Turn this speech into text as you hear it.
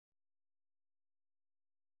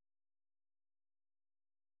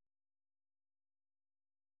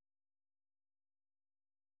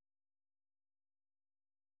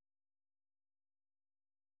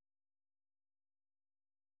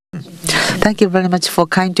Thank you very much for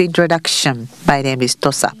kind introduction. My name is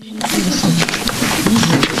Tosa.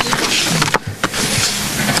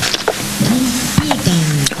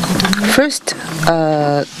 First,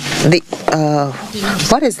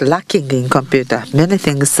 what is lacking in computer? Many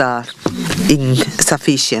things are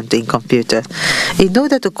insufficient in computer. In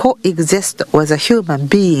order to coexist with a human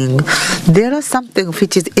being, there is something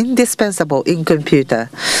which is indispensable in computer.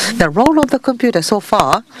 The role of the computer so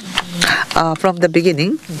far, from the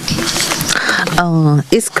beginning,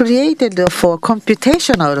 is created for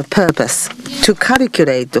computational purpose, to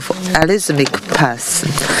calculate for arithmetic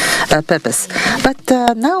purpose.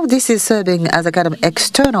 But now this is serving as a kind of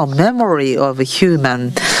external memory of a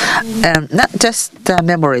human, not just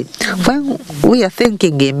memory. When we are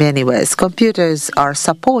thinking in many ways, computers are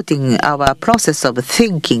supporting our process of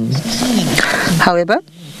thinking. However,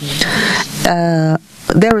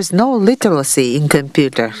 there is no literacy in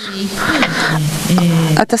computer.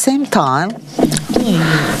 At the same time,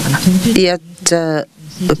 yet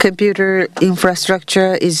computer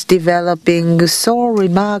infrastructure is developing so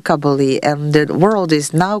remarkably, and the world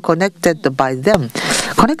is now connected by them.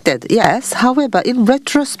 Connected, yes. However, in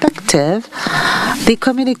retrospective, the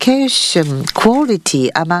communication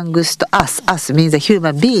quality amongst us means a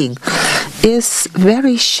human being, is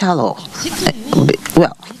very shallow.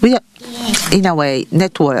 Well, we are in a way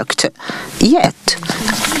networked, yet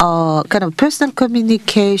kind of personal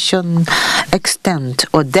communication extent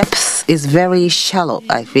or depth is very shallow,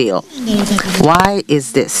 I feel. Why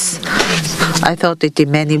is this? I thought it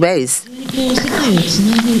in many ways.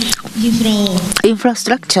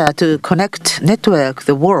 Infrastructure to connect, network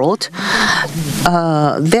the world,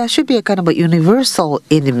 there should be a kind of a universal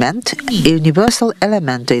element. Universal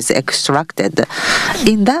element is extracted.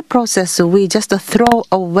 In that process, we just throw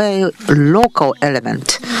away local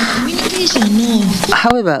element.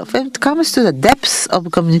 However, when it comes to the depth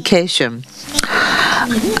of communication,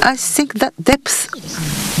 I think that depth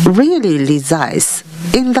really resides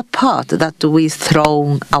in the part that we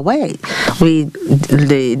throw away, we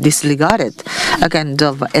disregarded, a kind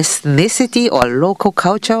of ethnicity or local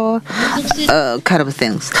culture kind of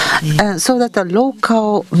things. And so that the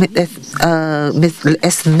local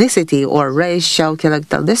ethnicity or racial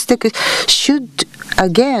characteristic should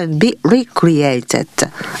again be recreated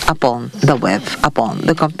upon the web, upon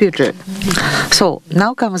the computer. So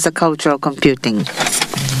now comes the cultural computing.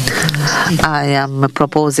 I am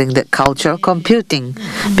proposing the cultural computing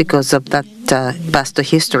because of that past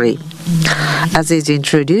history. As is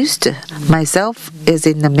introduced, myself is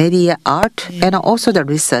in the media art and also the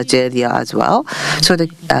research area as well. So the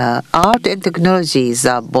art and technologies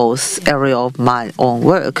are both area of my own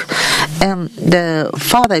work. And the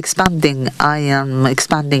further expanding, I am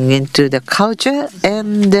expanding into the culture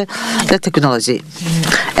and the technology.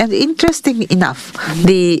 And interesting enough,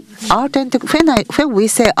 the art and when we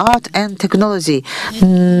say art and technology,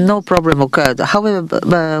 no problem occurred.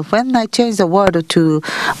 However, when I change the word to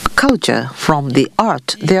culture from the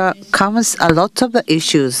art, there comes a lot of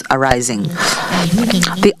issues arising.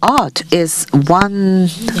 The art is one,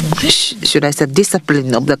 should I say,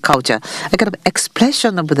 discipline of the culture, a kind of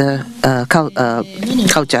expression of the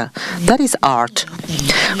culture. That is art,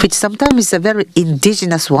 which sometimes is a very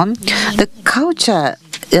indigenous one. The culture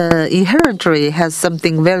inherently has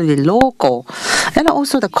something very local, and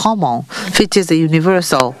also the common, which is a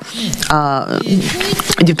universal,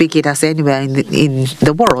 ubiquitous anywhere in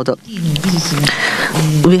the world.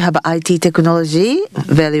 We have IT technology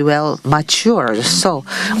very well matured. So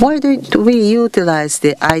why don't we utilize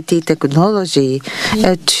the IT technology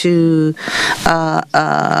to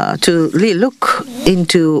really look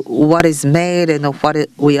into what is made and what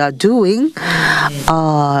we are doing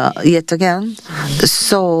yet again?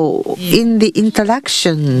 So in the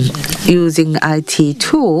interaction using IT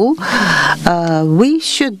tool, we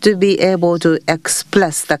should be able to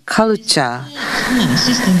express the culture.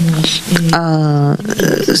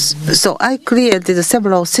 So I created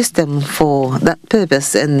several systems for that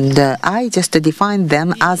purpose, and I just defined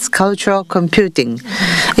them as cultural computing.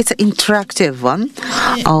 It's an interactive one.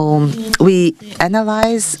 We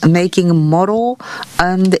analyze, making model,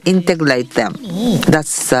 and integrate them.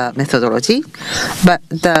 That's methodology. But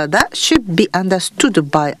that should be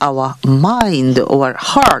understood by our mind or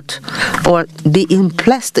heart, or be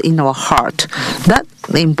impressed in our heart. That's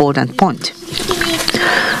the important point.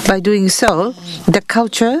 By doing so, the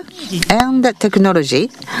culture and the technology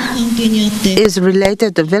is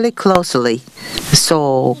related very closely.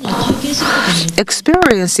 So,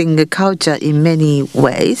 experiencing the culture in many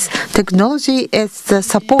ways, technology is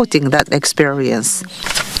supporting that experience.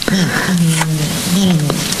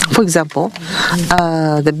 For example,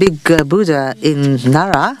 the big Buddha in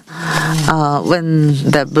Nara when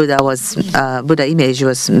the Buddha image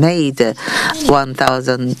was made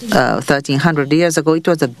 1,300 years ago, it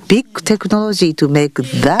was a big technology to make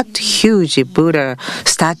that huge Buddha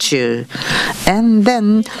statue. And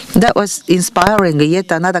then that was inspiring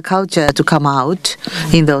yet another culture to come out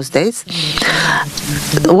in those days.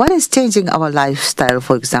 What is changing our lifestyle,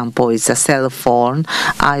 for example, is a cell phone,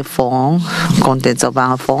 iPhone, contents of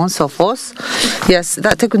our phone, so forth. Yes,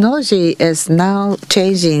 that technology is now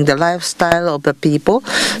changing the lifestyle of the people.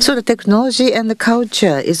 So the technology and the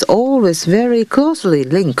culture is always very closely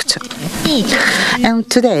linked. And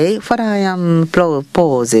today, what I am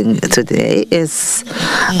proposing today is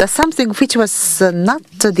that something which was not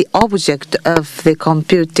the object of the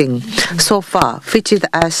computing so far, which is the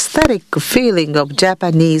aesthetic feeling of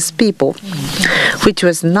Japanese people, which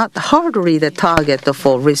was not hardly the target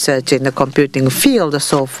for research in the computing field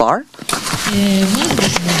so far.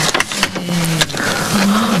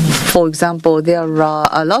 For example, there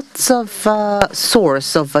are lots of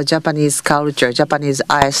sources of Japanese culture, Japanese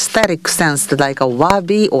aesthetic sense, like a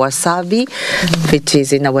wabi or sabi, which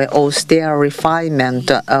is in a way austere refinement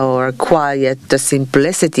or quiet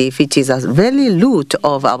simplicity, which is a really root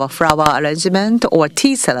of our flower arrangement or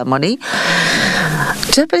tea ceremony.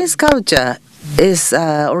 Japanese culture is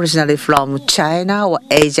originally from China or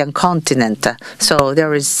Asian continent. So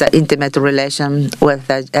there is intimate relation with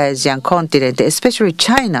the Asian continent, especially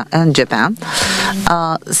China and Japan.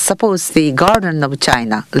 Suppose the garden of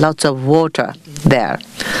China, lots of water there.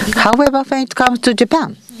 However, when it comes to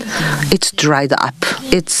Japan, it's dried up.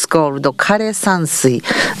 It's called Kare Sansui,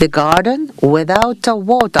 the garden without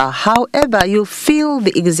water. However, you feel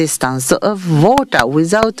the existence of water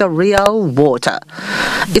without a real water.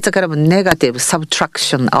 It's a kind of negative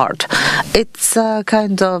subtraction art. It's a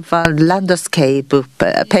kind of a landscape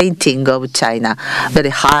painting of China, very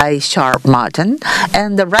high, sharp mountain.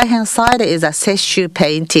 And the right-hand side is a Seishu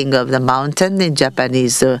painting of the mountain in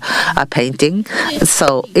Japanese painting.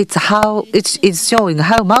 So it's showing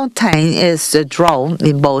how mountain is drawn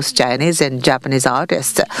in both Chinese and Japanese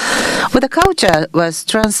artists. But the culture was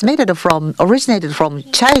originated from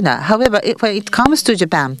China. However, when it comes to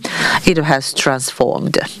Japan, it has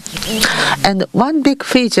transformed. And one big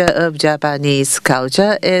feature of Japanese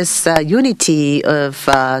culture is unity of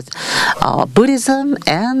Buddhism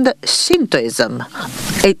and Shintoism.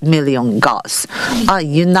 8 million gods are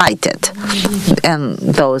united. And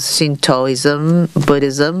those Shintoism,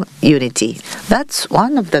 Buddhism, unity. That's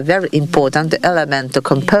one of the very important elements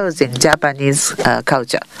composing Japanese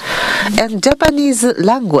culture. And Japanese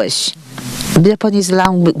language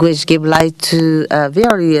give light to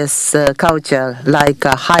various culture, like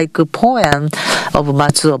a haiku poem of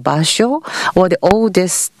Matsuo Basho, or the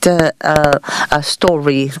oldest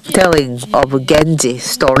storytelling of Genji.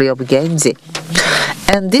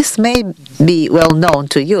 And this may be well known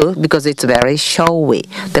to you because it's very showy.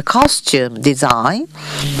 The costume design,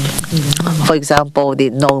 for example, the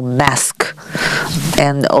no mask,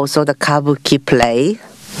 and also the kabuki play,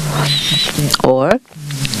 or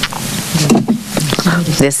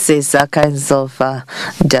this is a kind of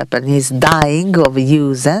Japanese dyeing of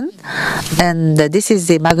yuzen, and this is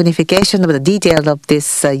the magnification of the detail of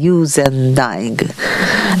this yuzen dyeing.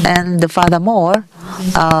 And furthermore,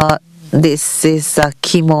 this is a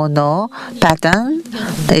kimono pattern.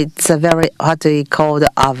 It's a very, what we call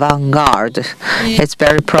the avant-garde. It's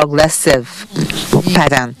very progressive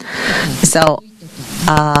pattern. So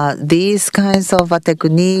these kinds of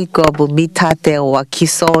technique of mitate or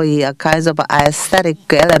kisoi, a kind of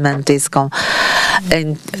aesthetic element is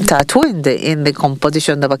intertwined in the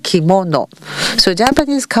composition of a kimono. So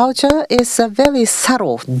Japanese culture is very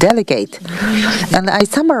subtle, delicate. And I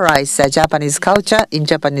summarize Japanese culture in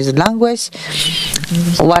Japanese language.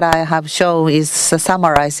 What I have shown is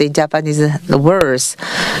summarized in Japanese words.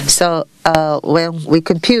 So when we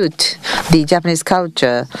compute the Japanese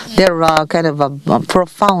culture, there are kind of a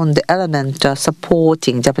profound element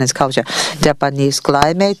supporting Japanese culture. Japanese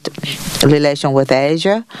climate, relation with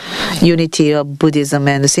Asia, unity of Buddhism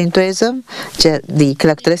and Shintoism, the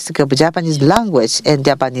characteristic of Japanese language and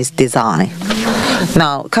Japanese design.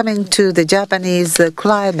 Now, coming to the Japanese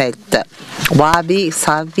climate, wabi,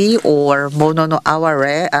 sabi, or mono no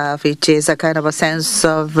aware, which is a kind of a sense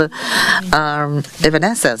of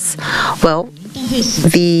evanescence. Well,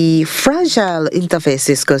 the fragile interface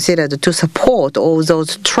is considered to support all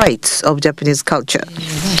those traits of Japanese culture.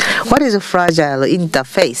 What is a fragile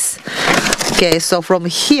interface? Okay, so from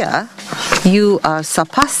here, you are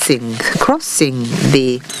crossing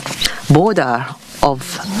the border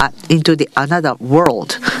of into the another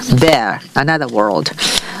world.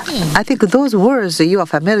 I think those words you are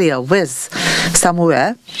familiar with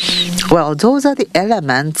somewhere. Well, those are the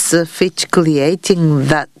elements which creating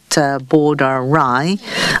that border line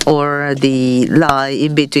or the line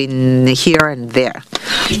in between here and there.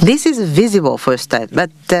 This is visible first time,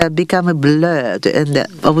 but become blurred and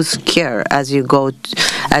obscure as you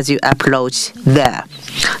approach there.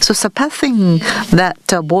 So surpassing that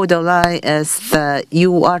borderline is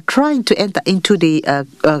you are trying to enter into the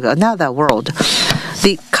another world.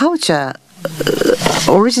 The culture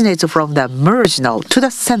originates from the marginal to the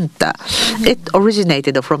center. It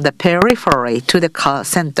originated from the periphery to the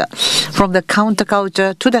center, from the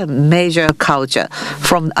counterculture to the major culture,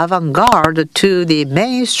 from avant-garde to the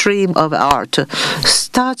mainstream of art.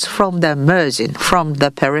 Starts from the margin, from the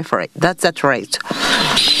periphery. That's the trait.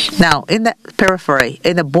 Now, in the periphery,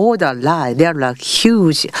 in the borderline, there are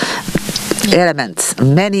huge elements,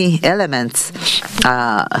 many elements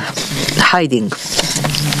hiding.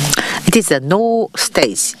 It is a no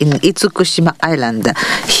stage in Itsukushima Island.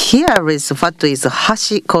 Here is what is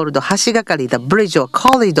called hashigakari, the bridge or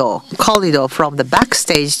corridor from the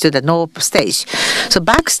backstage to the no stage. So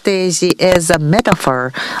backstage is a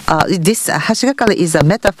metaphor. This hashigakari is a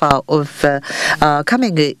metaphor of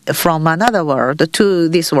coming from another world to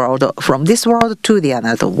this world, from this world to the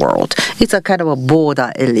another world. It's a kind of a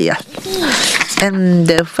border area. And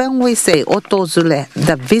when we say otozure,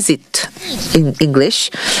 the visit in English,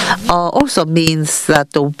 also means that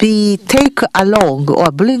we take along or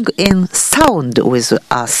bring in sound with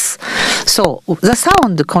us. So the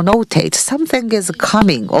sound connotates something is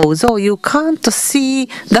coming, although you can't see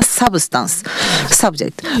the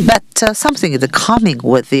subject, but something is coming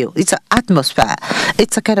with you. It's an atmosphere.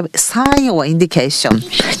 It's a kind of sign or indication.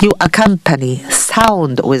 You accompany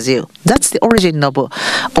sound with you. That's the origin of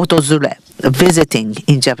otozure, visiting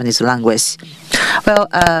in Japanese language. Well,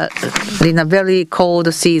 in a very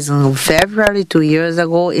cold season, February 2 years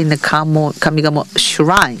ago, in the Kamigamo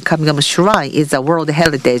Shrine. Kamigamo Shrine is a World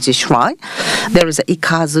Heritage Shrine. There is a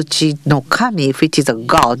Ikazuchi no Kami, which is a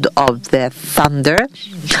god of the thunder,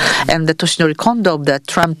 and the Toshinori Kondo of the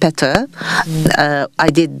trumpeter. I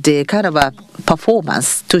did the kind of a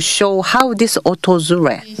performance to show how this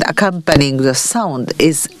otozure, accompanying the sound,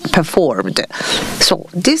 is performed. So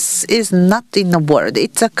this is not in a word.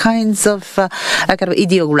 It's a kind of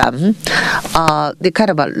ideogram. The kind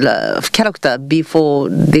of a character before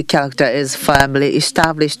the character is firmly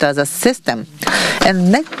established as a system.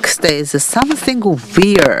 And next is something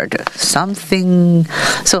weird, something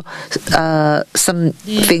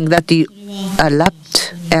that you are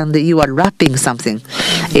wrapped and you are wrapping something.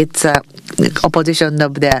 It's a opposition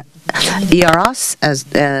of the eros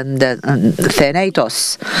and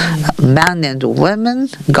thanatos, man and woman,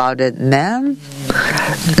 god and man.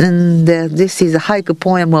 And this is a haiku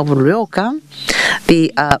poem of Ryokan.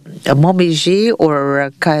 The momiji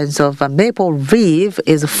or kinds of a maple leaf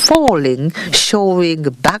is falling, showing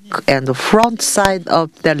back and front side of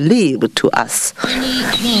the leaf to us.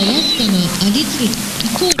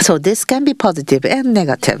 So this can be positive and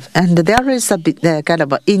negative, and there is a bit kind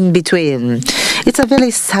of in between. It's a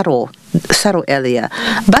very subtle area,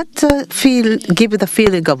 but give the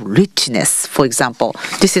feeling of richness. For example,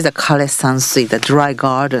 this is a Kare-sansui, the dry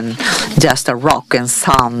garden, just a rock and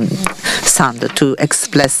sand to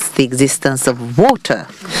express the existence of water.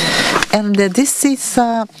 And this is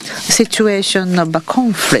a situation of a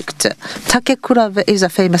conflict. Takekura is a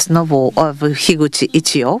famous novel of Higuchi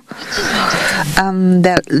Ichio.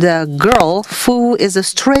 The girl who is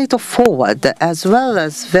straightforward as well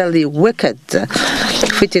as very wicked,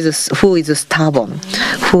 who is stubborn,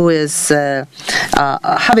 who is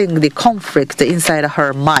having the conflict inside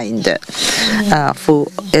her mind, who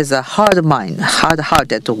is a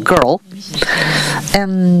hard-hearted girl.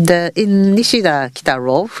 And in Nishida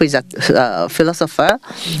Kitaro, who is a philosopher,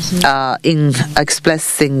 in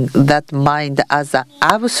expressing that mind as an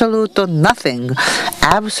absolute nothing,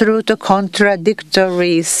 absolute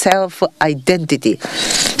contradictory self-identity.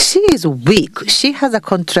 She is weak. She has a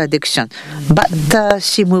contradiction, but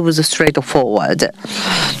she moves straight forward.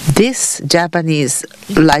 This Japanese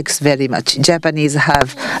likes very much. Japanese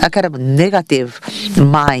have a kind of negative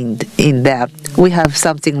mind in there. We have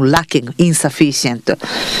something lacking, insufficient,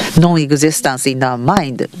 non-existence in our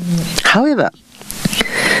mind. However,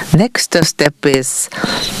 next step is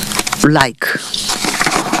like.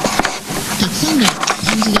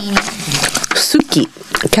 Suki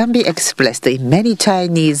can be expressed in many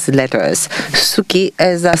Chinese letters. Suki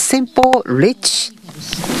is a simple, rich,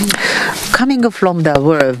 coming from the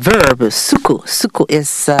verb suku. Suku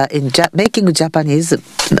is in making Japanese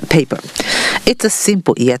paper. It's a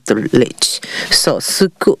simple yet rich. So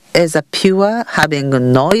suku is a pure, having a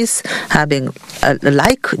noise, having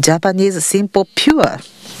like Japanese simple pure.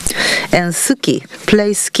 And suki,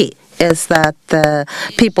 play ski, is that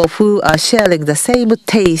people who are sharing the same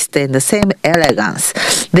taste and the same elegance,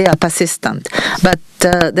 they are persistent. But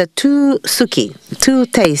the two suki, two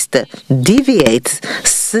taste deviates,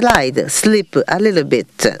 slip a little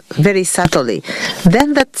bit, very subtly.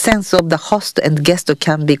 Then that sense of the host and guest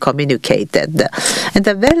can be communicated. And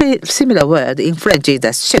a very similar word in French is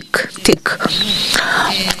a tic.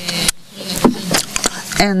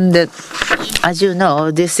 And as you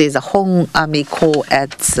know, this is a hon ami ko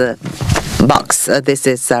ets box. This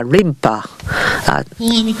is a rimpa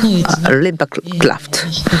craft.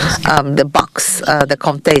 The box, the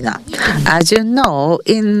container. As you know,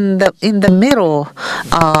 in the middle,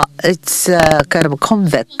 it's kind of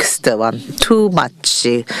convex one. Too much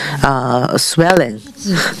swelling.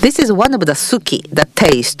 This is one of the suki, the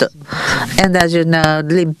taste. And as you know,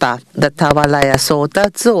 rimpa, the Tawaraya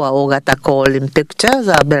Sotatsu or Ogata Kolin pictures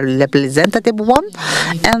are very representative one.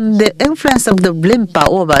 And the influence of the rimpa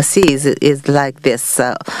overseas is like this.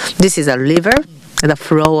 This is a river. The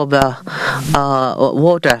flow of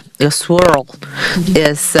water, the swirl,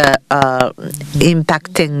 is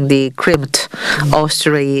impacting the crimped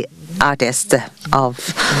Austrian artist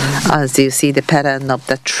of, as you see, the pattern of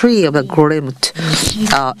the tree of the crimped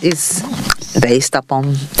is based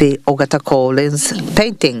upon the Ogata Kolin's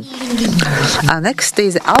painting. Next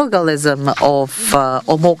is algorithm of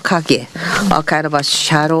omokage, a kind of a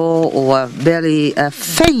shadow or very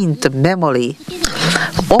faint memory.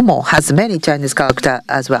 Omo has many Chinese characters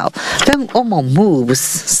as well. When Omo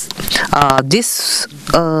moves, this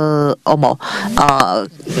Omo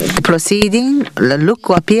proceeding, the look,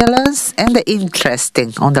 appearance, and the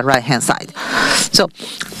interesting on the right hand side. So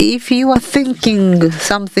if you are thinking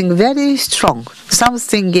something very strong,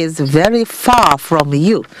 something is very far from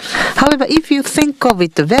you. However, if you think of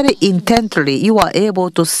it very intently, you are able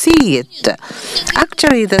to see it.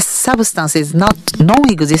 Actually, the substance is not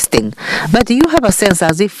non-existing, but you have a sense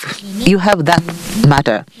as if you have that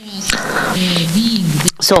matter.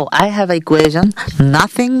 So I have an equation: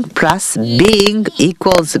 nothing plus being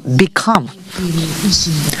equals become.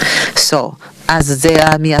 So as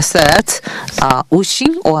Zeami asserts,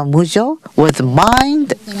 Ushin or Mujo with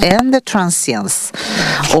mind and the transience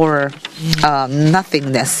or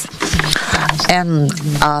nothingness. And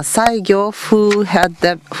Saigyo,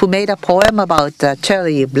 who made a poem about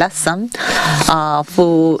cherry blossom,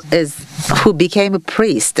 who became a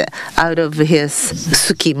priest out of his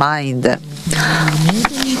suki mind.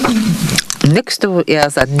 Next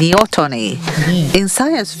is a neoteny. In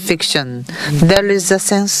science fiction, there is a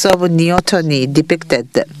sense of neoteny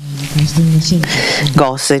depicted.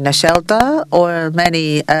 Ghost in a Shelter or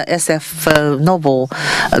many SF novel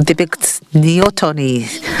depicts neoteny.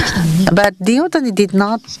 But neoteny did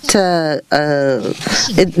not,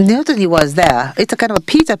 neoteny was there. It's a kind of a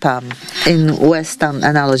Peter Pan in Western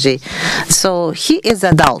analogy. So he is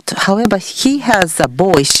adult. However, he has a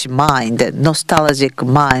boyish mind, nostalgic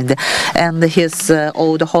mind, and his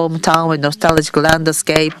old hometown and nostalgic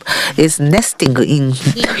landscape is nesting in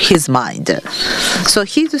his mind. So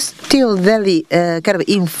he's still very kind of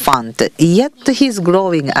infant, yet he's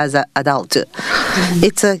growing as an adult.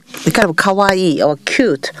 It's a kind of kawaii or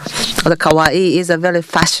cute. The kawaii is a very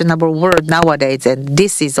fashionable word nowadays, and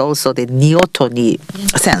this is also the neoteny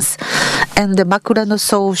sense. And the Makura no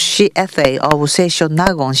Soushi essay of Seisho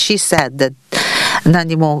Nagon, she said that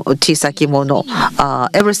nanimo chisaki mono,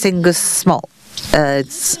 everything is small.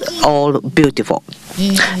 It's all beautiful.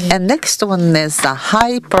 And next one is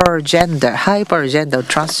hypergender,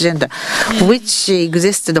 transgender, which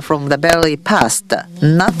existed from the very past,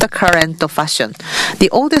 not the current fashion. The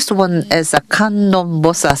oldest one is a Kannon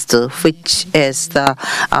Bosatsu, which is the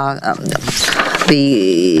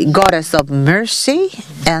goddess of mercy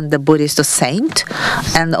and the Buddhist saint,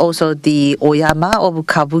 and also the Oyama of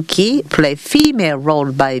Kabuki play female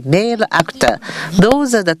role by male actor.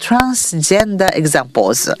 Those are the transgender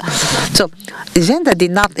examples. So gender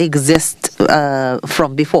did not exist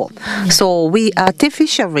from before. So we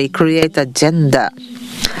artificially create a gender.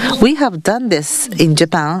 We have done this in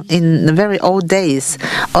Japan in the very old days.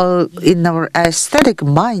 In our aesthetic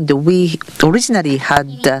mind, we originally had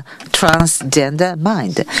transgender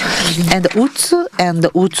mind. And Utsu and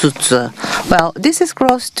Utsutsu. Well, this is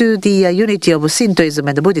close to the unity of Shintoism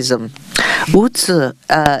and Buddhism. Utsu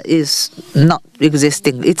is not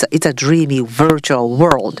existing. It's a dreamy virtual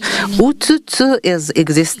world. Utsutsu is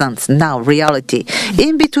existence now, reality.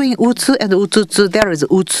 In between Utsu and Utsutsu, there is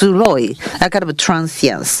Utsuroi, a kind of a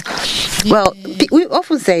transience. us. Well, we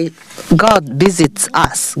often say God visits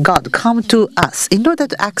us, God come to us. In order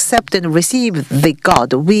to accept and receive the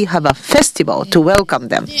God, we have a festival to welcome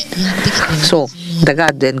them. So the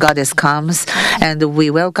God and goddess comes and we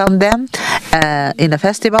welcome them in a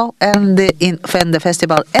festival, and when the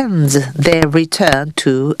festival ends, they return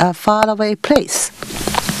to a faraway place.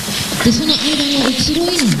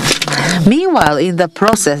 Meanwhile, in the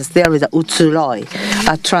process, there is a utsuroi,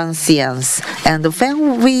 a transience. And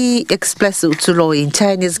when we express utsuroi in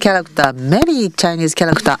Chinese character, many Chinese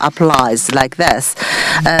character applies like this.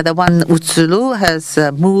 The one utsuru has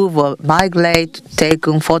move or migrate,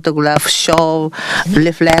 taken photograph, show,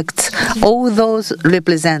 reflect. All those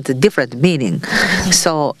represent different meaning.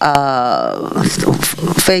 So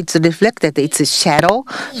when it's reflected, it's a shadow.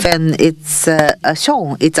 When it's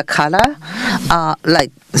shown, it's a color.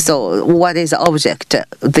 Like, so what is the object?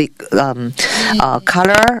 The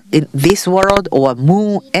color in this world or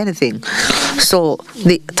moon, anything. So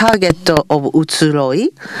the target of utsuroi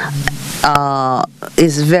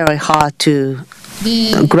is very hard to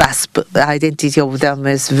grasp. The identity of them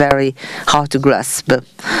is very hard to grasp.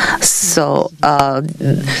 So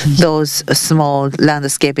those small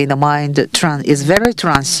landscape in the mind is very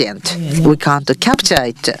transient. We can't capture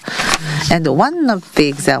it. And one of the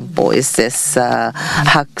example is this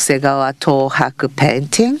Hakusegawa Tohaku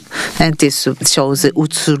painting, and this shows the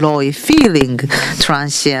utsuroi feeling,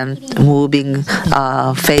 transient, moving,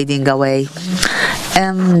 fading away.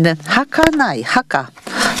 And hakanai,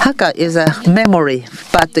 haka is a memory,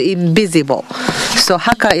 but invisible. So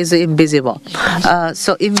haka is invisible.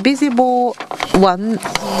 So invisible one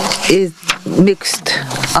is mixed,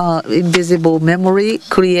 invisible memory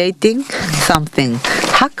creating something.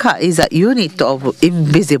 Haka is a unit of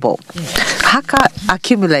invisible. Haka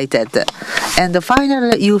accumulated, and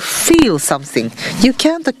finally you feel something. You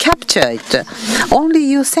can't capture it, only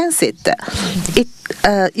you sense it.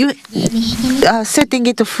 You setting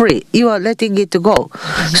it free. You are letting it go.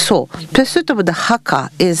 So pursuit of the haka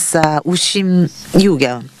is Ushin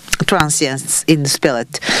Yugen, transience in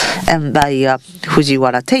spirit, and by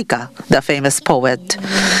Fujiwara Teika, the famous poet.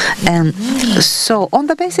 And so on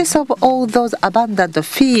the basis of all those abundant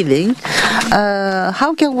feeling,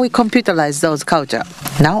 how can we computerize those culture?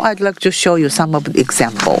 Now I'd like to show you some of the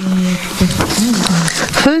example.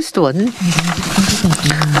 First one,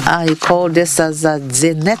 I call this as a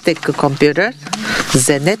genetic computer.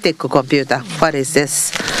 Genetic computer. What is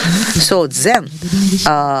this? So Zen,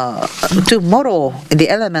 to model the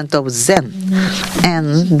element of Zen,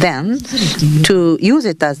 and then to use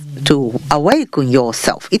it as to awaken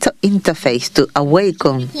yourself. It's an interface to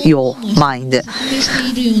awaken your mind.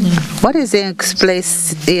 What is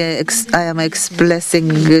I am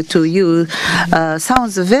expressing to you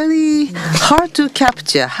sounds very hard to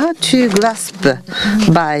capture, hard to grasp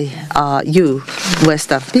by you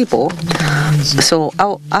Western people. So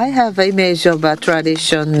I have an image of a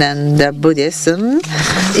tradition and Buddhism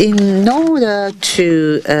in order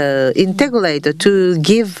to integrate, to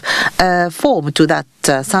give form to that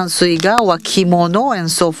sansuiga or kimono and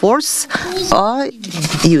so forth are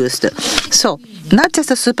used. So not just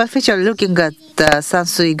a superficial looking at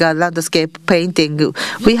sansuiga landscape painting,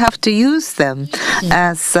 we have to use them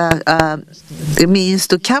as a means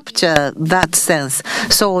to capture that sense.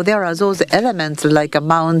 So there are those elements like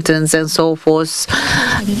mountains and so forth.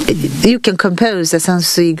 You can compose a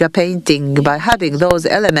sansuiga painting by having those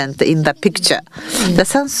elements in the picture. The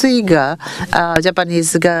sansuiga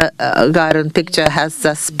Japanese garden picture has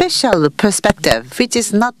a special perspective, which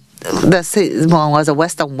is not the same one as a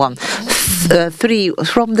Western one. Three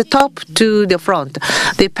from the top to the front,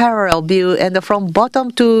 the parallel view, and from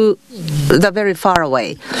bottom to the very far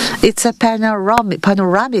away. It's a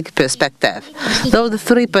panoramic perspective. Those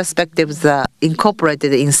three perspectives are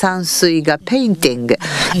incorporated in sansuiga painting,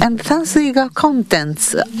 and sansuiga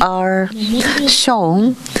contents are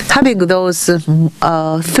shown having those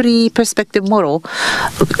three perspective model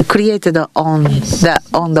created on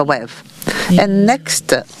the web. And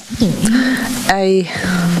next, I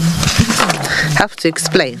have to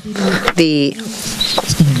explain the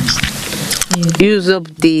use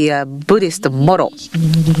of the Buddhist model,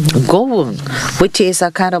 Go-un, which is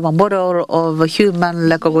a kind of a model of human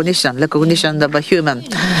recognition of a human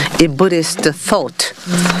in Buddhist thought.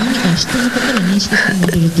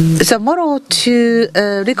 It's a model to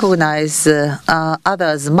recognize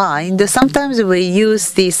others' mind. Sometimes we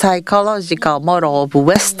use the psychological model of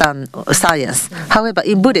Western science. However,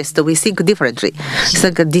 in Buddhist, we think differently. It's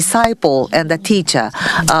like a disciple and a teacher.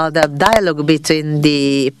 The dialogue between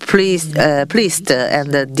the priest, priest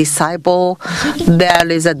and the disciple. There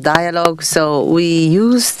is a dialogue, so we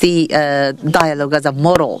use the dialogue as a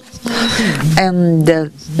model. And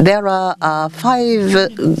there are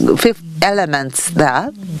fifth elements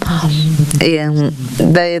there.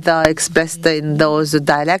 They are expressed in those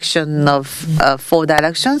direction of 4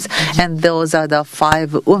 directions, and those are the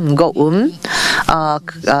 5 go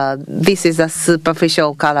this is a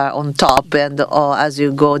superficial color on top, and as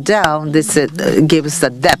you go down, this gives the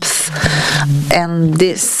depth, and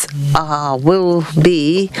this will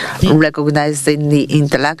be recognized in the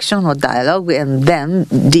interaction or dialogue, and then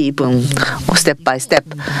deepen step by step.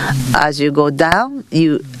 As you go down,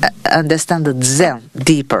 you understand the Zen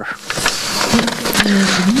deeper.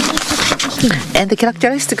 And the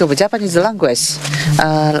characteristic of Japanese language,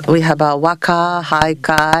 we have a waka,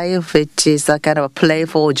 haikai, which is a kind of a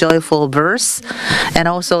playful, joyful verse, and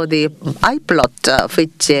also the iplot,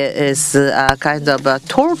 which is a kind of a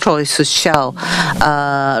tortoise shell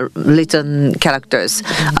written characters.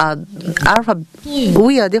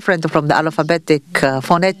 We are different from the alphabetic,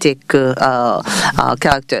 phonetic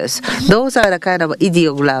characters. Those are the kind of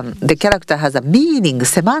ideogram. The character has a meaning,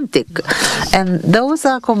 semantic, and those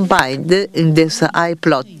are combined in this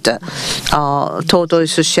iplot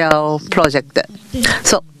tortoise shell project.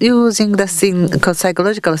 So using the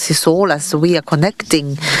psychological thesaurus, we are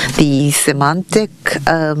connecting the semantic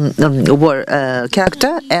word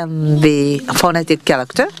character and the phonetic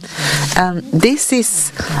character, and this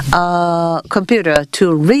is a computer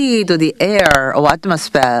to read the air or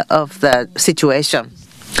atmosphere of the situation.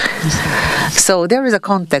 So there is a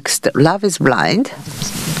context. Love is blind.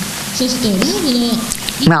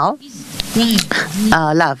 Now,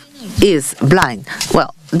 love is blind.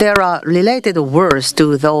 Well, there are related words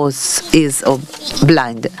to those is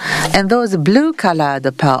blind, and those blue colored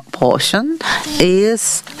portion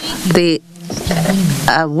is the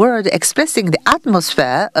word expressing the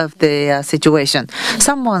atmosphere of the situation.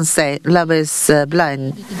 Someone say love is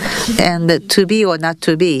blind, and to be or not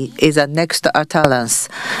to be is a next utterance,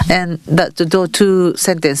 and the 2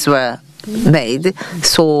 sentences were made.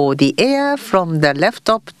 So the air from the left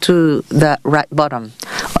top to the right bottom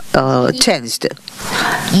changed.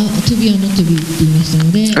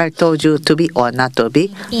 I told you to be or not to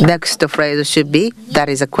be. Next phrase should be, that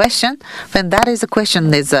is a question. When that is a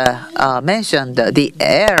question is mentioned, the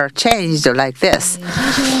air changed like this.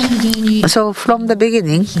 So from the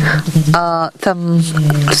beginning,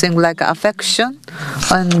 something like affection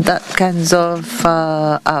and that kinds of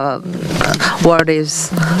word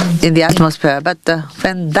is in the atmosphere. But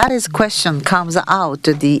when that is question comes out,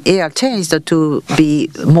 the air changed to be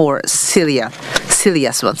more serious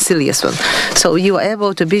one. So you are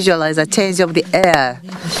able to visualize a change of the air.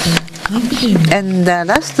 And the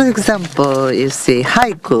last example is the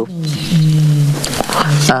haiku.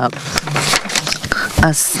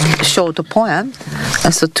 A short poem.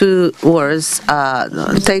 So 2 words are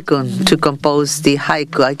taken to compose the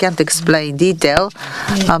haiku. I can't explain detail,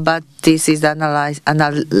 but this is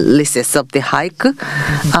analysis of the haiku.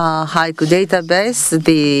 Haiku database,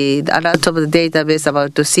 a lot of the database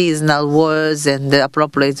about the seasonal words and the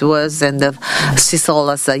appropriate words and the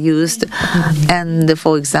thesaurus are used. And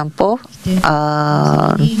for example,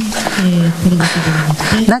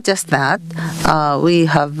 not just that, we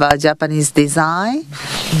have Japanese design.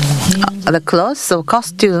 The clothes or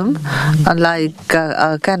costume, like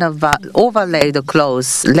kind of overlaid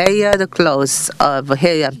clothes, layered clothes of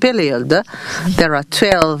Heian period. There are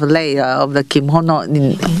 12 layers of the kimono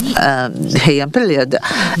in Heian period,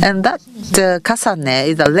 and that kasane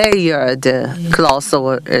is a layered cloth,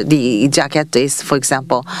 or the jacket is, for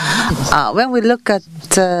example. When we look at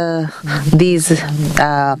these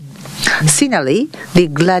scenery, the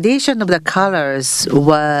gradation of the colors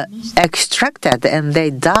were extracted and they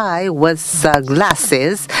dye with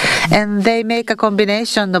glasses, and they make a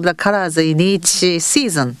combination of the colors in each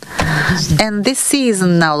season. And this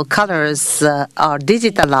seasonal colors are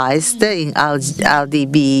digitalized in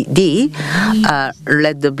RGB,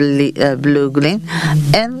 red, blue, green,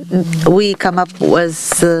 and we come up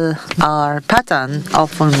with our pattern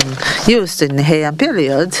often used in the Heian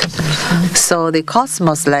period. So the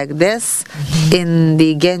cosmos like this in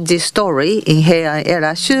the Genji story in Heian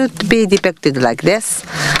era should be depicted like this.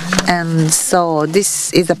 And so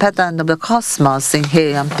this is a pattern of the cosmos in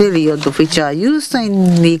Heian period, which are used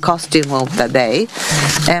in the costume of the day.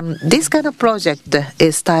 And this kind of project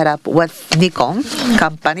is tied up with Nikon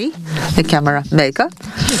company, the camera maker.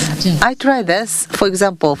 I tried this, for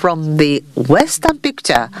example, from the Western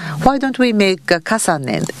picture. Why don't we make a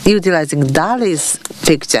kasane utilizing Dali's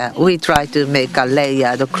picture. We try to make a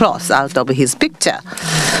layered cloth out of his picture.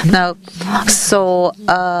 Now, so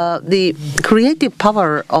the creative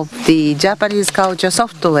power of the Japanese culture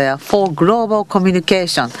software for global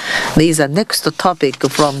communication is the next topic.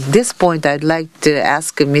 From this point, I'd like to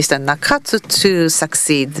ask Mr. Nakatsu to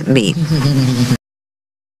succeed me.